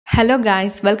Hello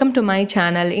guys, welcome to my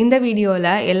channel. இந்த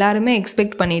வீடியோல எல்லாருமே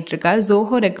எக்ஸ்பெக்ட் பண்ணிட்டு இருக்க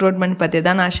ZOHO recruitment பத்தி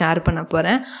தான் நான் ஷேர் பண்ண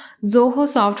போறேன். ZOHO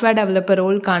software developer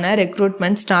ரோல்கான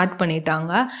recruitment start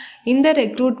பண்ணிட்டாங்க. இந்த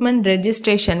recruitment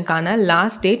registrationக்கான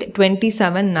last date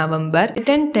 27 November,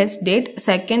 written test date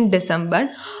 2nd December,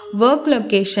 work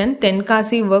location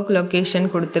Tenkasi work location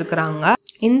கொடுத்திருக்காங்க.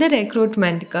 இந்த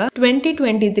ரெக்ரூட்மெண்ட்க்கு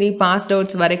 2023 பாஸ்ட்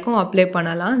அவுட்ஸ் வரைக்கும் அப்ளை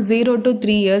பண்ணலாம். 0 to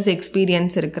 3 years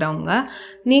எக்ஸ்பீரியன்ஸ் இருக்கிறவங்க.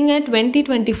 நீங்கள்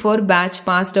 2024 பேட்ச்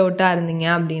பாஸ்ட் அவுட்டாக இருந்தீங்க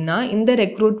அப்படின்னா இந்த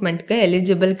ரெக்ரூட்மெண்ட்க்கு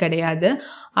எலிஜிபிள் கிடையாது.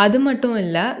 அது மட்டும்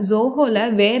இல்லை, ZOHOல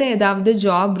வேறு ஏதாவது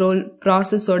ஜாப் ரோல்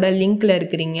ப்ராசஸோட லிங்க்ல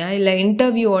இருக்கிறீங்க இல்லை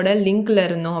இன்டர்வியூவோட லிங்க்ல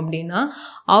இருந்தோம் அப்படின்னா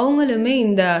அவங்களுமே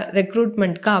இந்த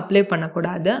ரெக்ரூட்மெண்ட்க்கு அப்ளை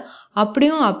பண்ணக்கூடாது.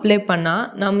 அப்படியும் அப்ளை பண்ணால்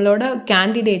நம்மளோட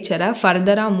கேண்டிடேச்சரை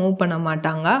ஃபர்தராக மூவ் பண்ண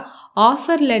மாட்டாங்க.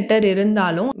 ஆஃபர் லெட்டர்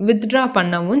இருந்தாலும் வித்ட்ரா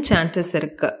பண்ணவும் சான்சஸ்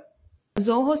இருக்கு.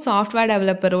 ZOHO சாஃப்ட்வேர்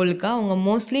டெவலப்பர் ரோலுக்கு அவங்க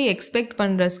மோஸ்ட்லி எக்ஸ்பெக்ட்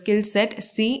பண்ணுற skill set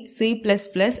C++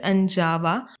 and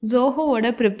Java. ZOHOவோட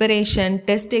preparation,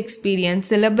 test experience,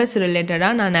 syllabus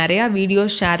ரிலேட்டடாக நான் நிறையா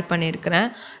வீடியோஸ் ஷேர் பண்ணியிருக்கிறேன்.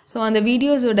 ஸோ அந்த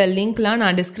வீடியோஸோட லிங்க்லாம்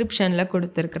நான் டிஸ்கிரிப்ஷனில்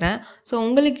கொடுத்துருக்குறேன். ஸோ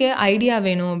உங்களுக்கு ஐடியா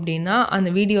வேணும் அப்படின்னா அந்த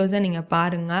வீடியோஸை நீங்கள்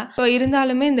பாருங்கள். ஸோ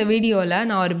இருந்தாலுமே இந்த வீடியோவில்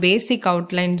நான் ஒரு பேசிக்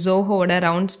அவுட்லைன் ZOHOவோட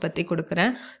ரவுண்ட்ஸ் பற்றி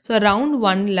கொடுக்குறேன். ஸோ ரவுண்ட்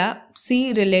 1ல் C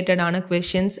ரிலேட்டடான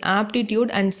questions, aptitude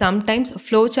and sometimes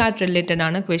flow chart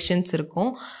ரிலேட்டடான கொஷின்ஸ்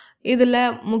இருக்கும். இதில்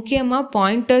முக்கியமாக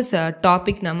பாயிண்டர்ஸ்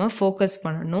டாபிக் நம்ம ஃபோக்கஸ்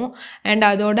பண்ணணும். அண்ட்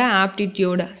அதோட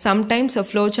aptitude sometimes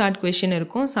flow chart question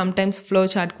இருக்கும், சம்டைம்ஸ் ஃப்ளோ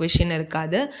சார்ட் கொஷின்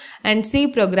இருக்காது. And C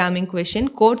programming question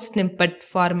code snippet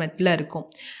ஃபார்மெட்டில் இருக்கும்.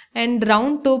 அண்ட்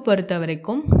ரவுண்ட் 2 பொறுத்த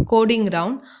வரைக்கும் coding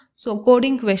round. So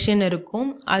coding question இருக்கும்,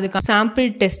 அதுக்கு சாம்பிள்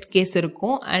டெஸ்ட் கேஸ்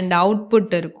இருக்கும் அண்ட்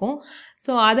அவுட்புட் இருக்கும்.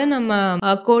 ஸோ அதை நம்ம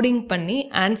கோடிங் பண்ணி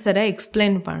ஆன்சரை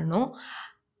எக்ஸ்பிளைன் பண்ணணும்.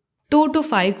 2 to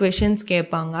 5 questions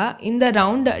கேட்பாங்க. இந்த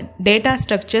round data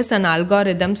structures and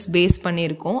algorithms base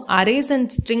பண்ணியிருக்கோம். அரேஸ் அண்ட்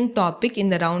ஸ்ட்ரிங் டாபிக்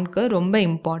இந்த ரவுண்டுக்கு ரொம்ப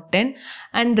important.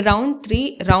 And round 3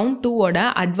 round 2வோட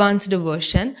advanced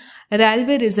version,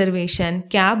 railway reservation,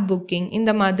 gap booking,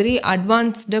 இந்த மாதிரி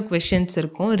அட்வான்ஸ்டு கொஷின்ஸ்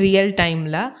இருக்கும் ரியல்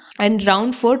டைமில். And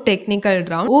round 4 technical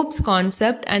round, oops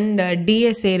concept and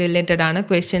DSA ரிலேட்டடான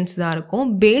questions தான் இருக்கும்.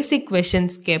 பேசிக்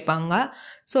கொஷின்ஸ் கேட்பாங்க.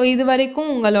 ஸோ இது வரைக்கும்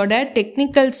உங்களோட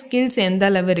டெக்னிக்கல் ஸ்கில்ஸ் எந்த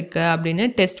அளவு இருக்குது அப்படின்னு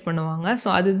டெஸ்ட் பண்ணுவாங்க. ஸோ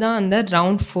அதுதான் அந்த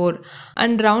round 4.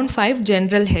 And round 5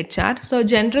 general HR. So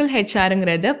general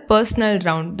HRங்கிறது personal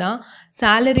round தான்.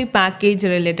 சேலரி பேக்கேஜ்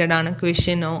ரிலேட்டடான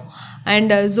கொஷினோ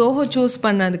and ZOHO choose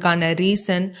பண்ணதுக்கான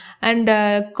reason and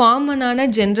காமனான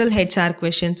ஜென்ரல் HR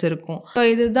கொஷின்ஸ் இருக்கும். ஸோ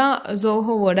இதுதான்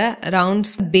ZOHOவோட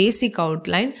ரவுண்ட்ஸ் பேசிக்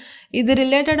அவுட்லைன். இது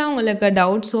ரிலேட்டடாக உங்களுக்கு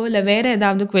டவுட்ஸோ இல்லை வேறு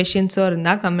ஏதாவது கொஷின்ஸோ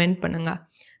இருந்தால் கமெண்ட் பண்ணுங்கள்.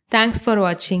 Thanks for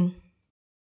watching.